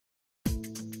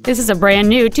This is a brand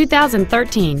new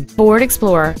 2013 Ford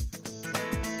Explorer.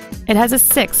 It has a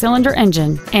 6-cylinder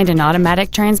engine and an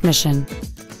automatic transmission.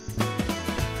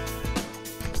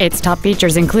 Its top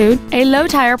features include a low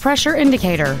tire pressure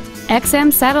indicator,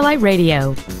 XM satellite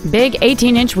radio, big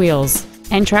 18-inch wheels,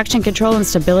 and traction control and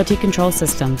stability control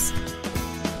systems.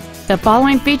 The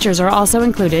following features are also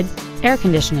included: air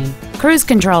conditioning, cruise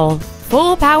control,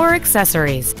 full power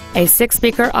accessories, a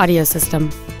 6-speaker audio system,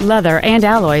 leather and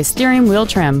alloy steering wheel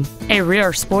trim, a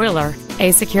rear spoiler,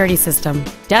 a security system,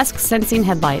 dusk sensing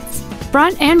headlights,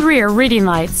 front and rear reading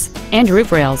lights, and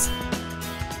roof rails.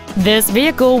 This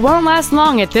vehicle won't last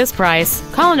long at this price.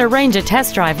 Call and arrange a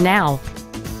test drive now.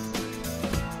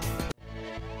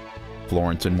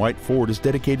 Florence and White Ford is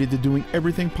dedicated to doing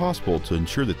everything possible to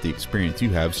ensure that the experience you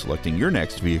have selecting your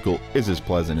next vehicle is as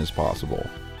pleasant as possible.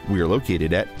 We are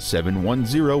located at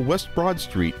 710 West Broad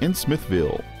Street in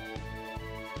Smithville.